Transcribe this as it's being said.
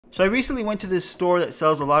So I recently went to this store that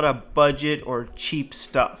sells a lot of budget or cheap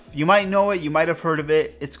stuff. You might know it, you might have heard of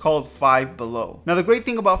it. It's called Five Below. Now the great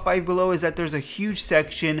thing about Five Below is that there's a huge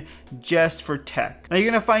section just for tech. Now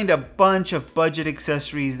you're gonna find a bunch of budget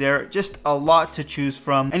accessories there, just a lot to choose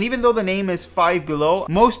from. And even though the name is Five Below,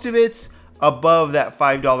 most of it's above that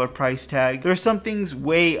 $5 price tag. There's some things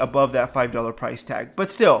way above that $5 price tag,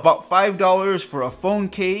 but still, about $5 for a phone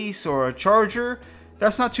case or a charger,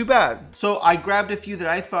 that's not too bad. So I grabbed a few that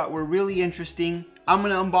I thought were really interesting. I'm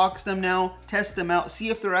gonna unbox them now, test them out, see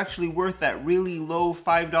if they're actually worth that really low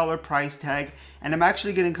 $5 price tag. And I'm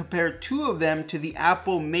actually gonna compare two of them to the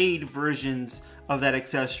Apple made versions of that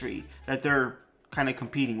accessory that they're kind of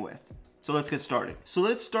competing with. So let's get started. So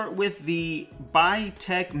let's start with the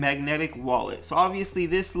BuyTech magnetic wallet. So obviously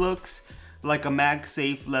this looks like a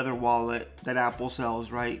MagSafe leather wallet that Apple sells,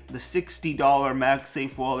 right? The $60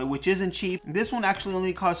 MagSafe wallet, which isn't cheap. This one actually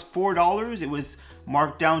only cost $4. It was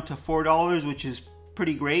marked down to $4, which is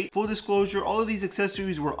pretty great. Full disclosure, all of these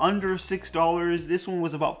accessories were under $6. This one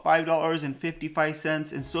was about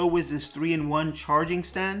 $5.55, and so was this 3-in-1 charging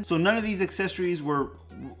stand. So none of these accessories were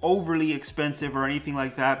overly expensive or anything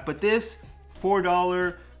like that, but this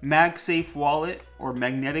 $4 MagSafe wallet or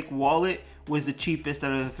magnetic wallet was the cheapest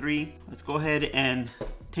out of the three. Let's go ahead and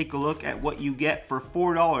take a look at what you get for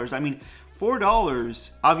 $4. I mean,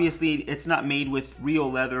 $4, obviously it's not made with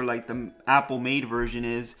real leather like the Apple made version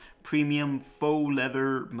is. Premium faux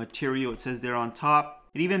leather material, it says there on top.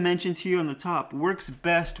 It even mentions here on the top, works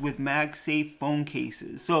best with MagSafe phone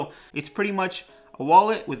cases. So it's pretty much a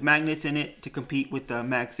wallet with magnets in it to compete with the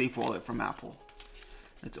MagSafe wallet from Apple.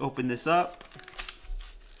 Let's open this up.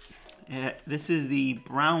 This is the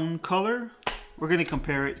brown color. We're gonna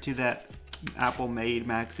compare it to that Apple made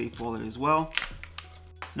MagSafe wallet as well.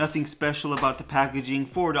 Nothing special about the packaging.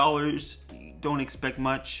 $4, don't expect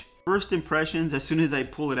much. First impressions, as soon as I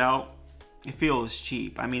pull it out, it feels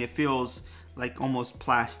cheap. I mean, it feels like almost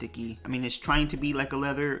plasticky. I mean, it's trying to be like a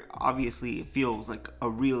leather. Obviously, it feels like a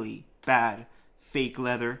really bad fake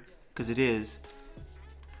leather, because it is.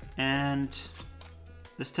 And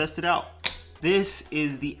let's test it out. This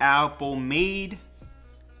is the Apple made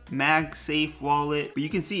MagSafe wallet, but you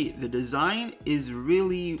can see the design is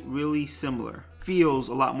really similar. Feels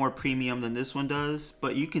a lot more premium than this one does,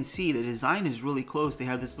 but you can see the design is really close. They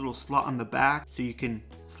have this little slot on the back so you can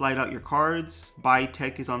slide out your cards.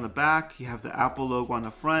 BuyTech is on the back. You have the Apple logo on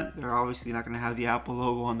the front. They're obviously not going to have the Apple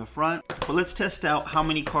logo on the front, but let's test out how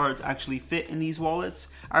many cards actually fit in these wallets.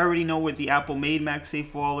 I already know with the Apple made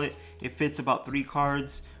MagSafe wallet, it fits about 3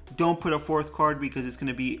 cards. Don't put a 4th card because it's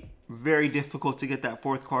going to be very difficult to get that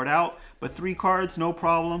 4th card out, but 3 cards, no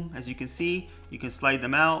problem. As you can see, you can slide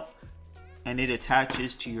them out and it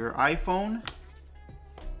attaches to your iPhone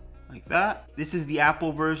like that. This is the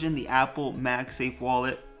Apple version, the Apple MagSafe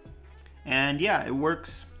wallet, and yeah, it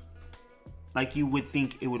works like you would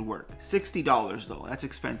think it would work. $60 though, that's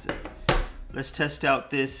expensive. Let's test out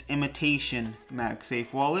this imitation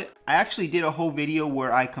MagSafe wallet. I actually did a whole video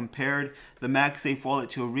where I compared the MagSafe wallet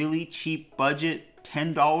to a really cheap budget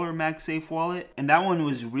 $10 MagSafe wallet, and that one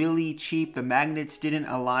was really cheap. The magnets didn't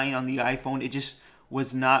align on the iPhone. It just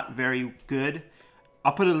was not very good.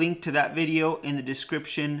 I'll put a link to that video in the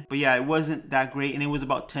description, but yeah, it wasn't that great, and it was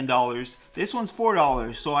about $10. This one's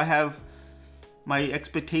 $4, so I have my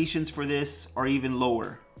expectations for this are even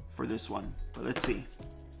lower for this one, but let's see.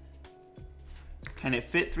 Can it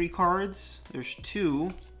fit 3 cards? There's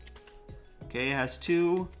 2. Okay, it has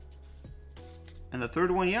 2. And the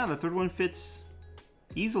third one, yeah, the third one fits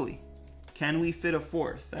easily. Can we fit a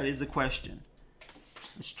 4th? That is the question.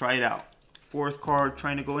 Let's try it out. 4th card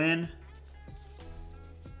trying to go in.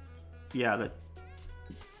 Yeah,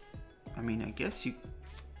 I mean, I guess you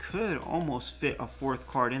could almost fit a 4th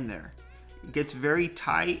card in there. It gets very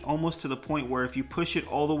tight, almost to the point where if you push it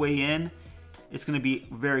all the way in, it's going to be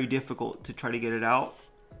very difficult to try to get it out.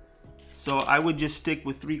 So I would just stick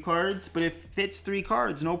with 3 cards, but it fits 3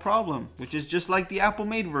 cards, no problem, which is just like the Apple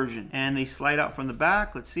made version. And they slide out from the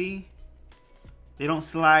back. Let's see. They don't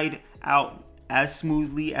slide out as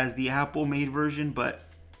smoothly as the Apple made version, but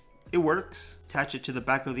it works. Attach it to the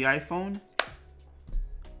back of the iPhone.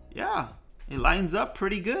 Yeah, it lines up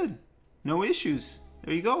pretty good. No issues.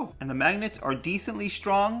 There you go. And the magnets are decently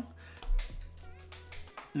strong.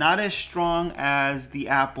 Not as strong as the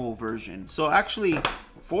Apple version. So actually,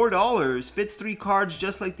 $4 fits 3 cards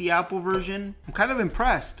just like the Apple version. I'm kind of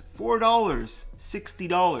impressed. $4,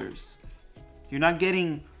 $60. You're not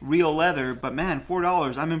getting real leather, but man,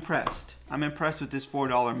 $4, I'm impressed. I'm impressed with this $4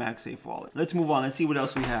 MagSafe wallet. Let's move on, let's see what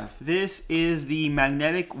else we have. This is the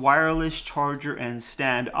magnetic wireless charger and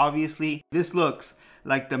stand. Obviously, this looks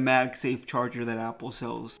like the MagSafe charger that Apple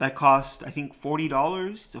sells. That costs, I think,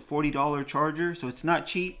 $40. It's a $40 charger, so it's not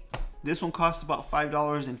cheap. This one costs about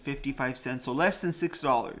 $5.55, so less than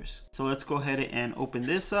 $6. So let's go ahead and open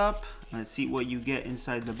this up. Let's see what you get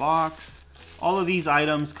inside the box. All of these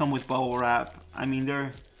items come with bubble wrap. I mean,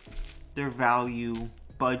 they're value,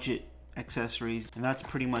 budget accessories, and that's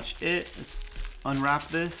pretty much it. Let's unwrap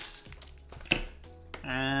this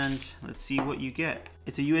and let's see what you get.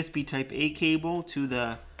 It's a USB type A cable to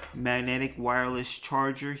the magnetic wireless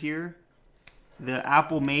charger here. The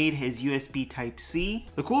Apple made has USB type C.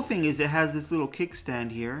 The cool thing is it has this little kickstand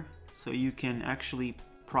here, so you can actually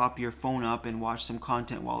prop your phone up and watch some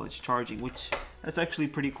content while it's charging, which that's actually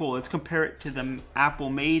pretty cool. Let's compare it to the Apple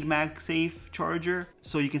made MagSafe charger.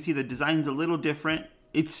 So you can see the design's a little different.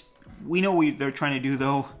 We know what they're trying to do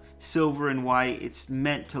though, silver and white. It's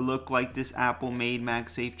meant to look like this Apple made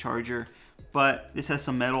MagSafe charger, but this has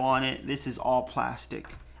some metal on it. This is all plastic.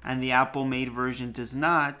 And the Apple made version does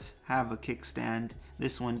not have a kickstand.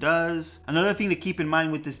 This one does. Another thing to keep in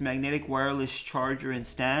mind with this magnetic wireless charger and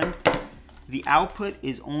stand, the output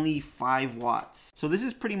is only 5 watts. So this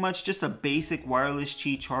is pretty much just a basic wireless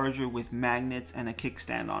Qi charger with magnets and a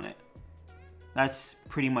kickstand on it. That's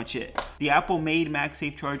pretty much it. The Apple made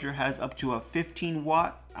MagSafe charger has up to a 15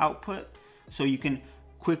 watt output. So you can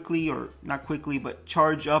quickly, or not quickly, but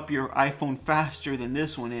charge up your iPhone faster than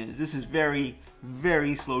this one is. This is very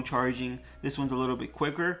slow charging. This one's a little bit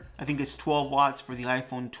quicker. I think it's 12 watts for the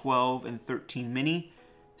iPhone 12 and 13 mini.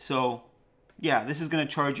 So yeah, this is gonna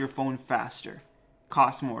charge your phone faster.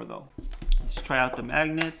 Costs more though. Let's try out the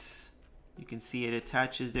magnets. You can see it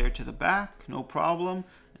attaches there to the back, no problem.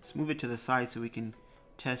 Let's move it to the side so we can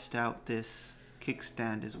test out this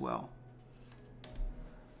kickstand as well.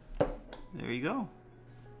 There you go.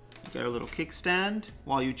 You got a little kickstand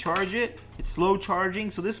while you charge it. It's slow charging,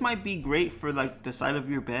 so this might be great for like the side of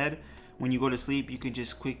your bed. When you go to sleep, you can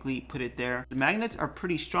just quickly put it there. The magnets are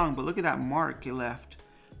pretty strong, but look at that mark it left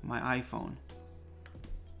my iPhone.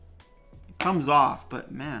 It comes off,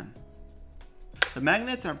 but man, the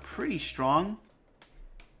magnets are pretty strong.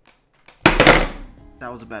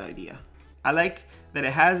 That was a bad idea. I like that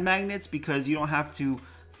it has magnets because you don't have to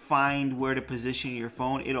find where to position your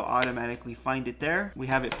phone. It'll automatically find it there. We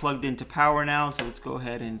have it plugged into power now, so let's go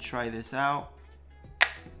ahead and try this out.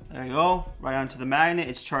 There you go, right onto the magnet.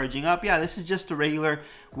 It's charging up. Yeah, this is just a regular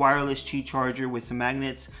wireless Qi charger with some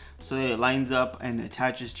magnets so that it lines up and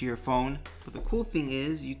attaches to your phone. But the cool thing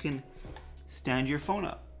is you can stand your phone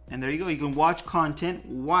up. And there you go, you can watch content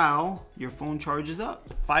while your phone charges up.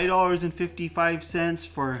 $5.55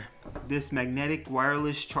 for this magnetic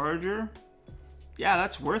wireless charger. Yeah,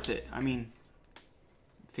 that's worth it. I mean,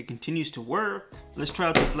 if it continues to work. Let's try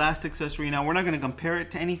out this last accessory. Now, we're not gonna compare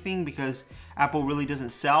it to anything because Apple really doesn't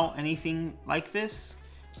sell anything like this,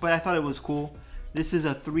 but I thought it was cool. This is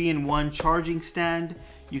a 3-in-1 charging stand.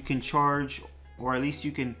 You can charge, or at least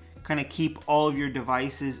you can kind of keep all of your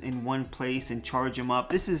devices in one place and charge them up.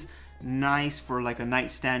 This is nice for like a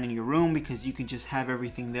nightstand in your room because you can just have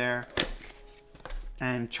everything there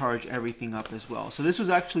and charge everything up as well. So this was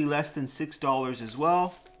actually less than $6 as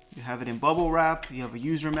well. You have it in bubble wrap. You have a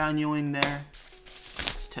user manual in there.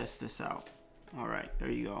 Let's test this out. All right,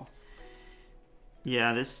 there you go.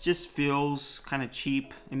 Yeah, this just feels kind of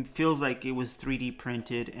cheap. It feels like it was 3D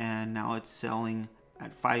printed and now it's selling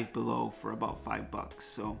at Five Below for about $5.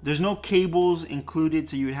 So there's no cables included,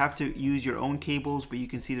 so you would have to use your own cables, but you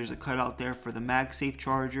can see there's a cutout there for the MagSafe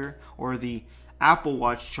charger or the Apple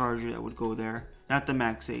Watch charger that would go there, not the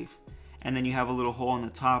MagSafe. And then you have a little hole on the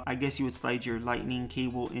top. I guess you would slide your lightning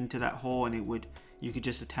cable into that hole and you could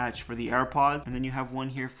just attach for the AirPods. And then you have one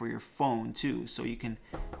here for your phone too, so you can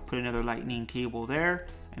put another lightning cable there.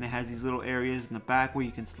 And it has these little areas in the back where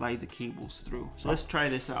you can slide the cables through. So let's try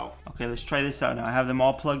this out. Okay, let's try this out now. I have them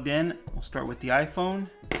all plugged in. We'll start with the iPhone.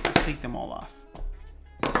 Let's take them all off.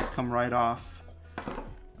 Just come right off.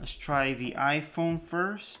 Let's try the iPhone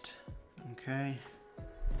first. Okay.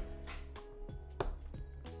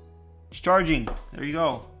 It's charging. There you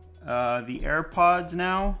go. The AirPods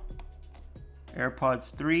now.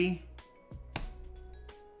 AirPods 3.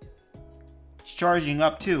 It's charging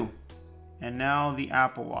up too. And now the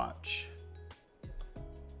Apple Watch.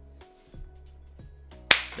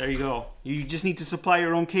 There you go. You just need to supply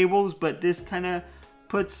your own cables, but this kind of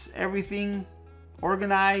puts everything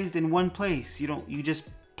organized in one place. You just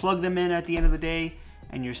plug them in at the end of the day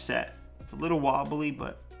and you're set. It's a little wobbly,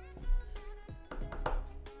 but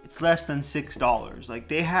it's less than $6. Like,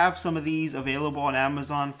 they have some of these available on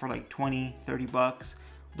Amazon for like 20, 30 bucks.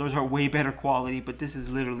 Those are way better quality, but this is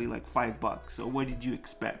literally like $5. So what did you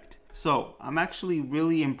expect? So I'm actually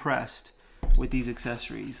really impressed with these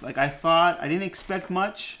accessories. Like I didn't expect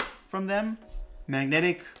much from them.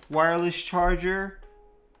 Magnetic wireless charger,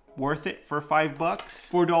 worth it for $5.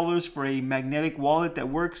 $4 for a magnetic wallet that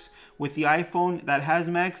works with the iPhone that has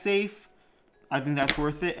MagSafe. I think that's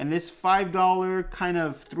worth it. And this $5 kind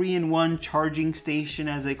of 3-in-1 charging station,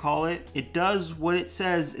 as they call it, it does what it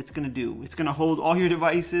says it's gonna do. It's gonna hold all your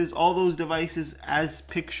devices, all those devices as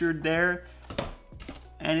pictured there,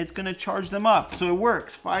 and it's gonna charge them up. So it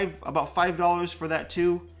works. About $5 for that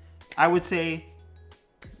too. I would say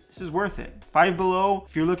this is worth it. Five Below,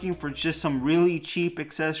 if you're looking for just some really cheap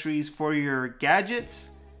accessories for your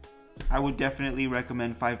gadgets, I would definitely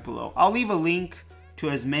recommend Five Below. I'll leave a link to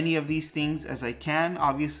as many of these things as I can.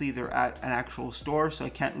 Obviously they're at an actual store, so I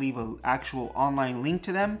can't leave an actual online link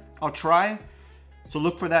to them. I'll try. So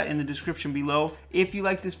look for that in the description below. If you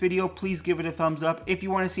like this video, please give it a thumbs up. If you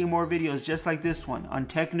want to see more videos just like this one on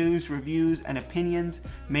tech news, reviews, and opinions,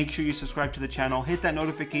 make sure you subscribe to the channel. Hit that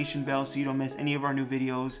notification bell so you don't miss any of our new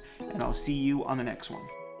videos, and I'll see you on the next one.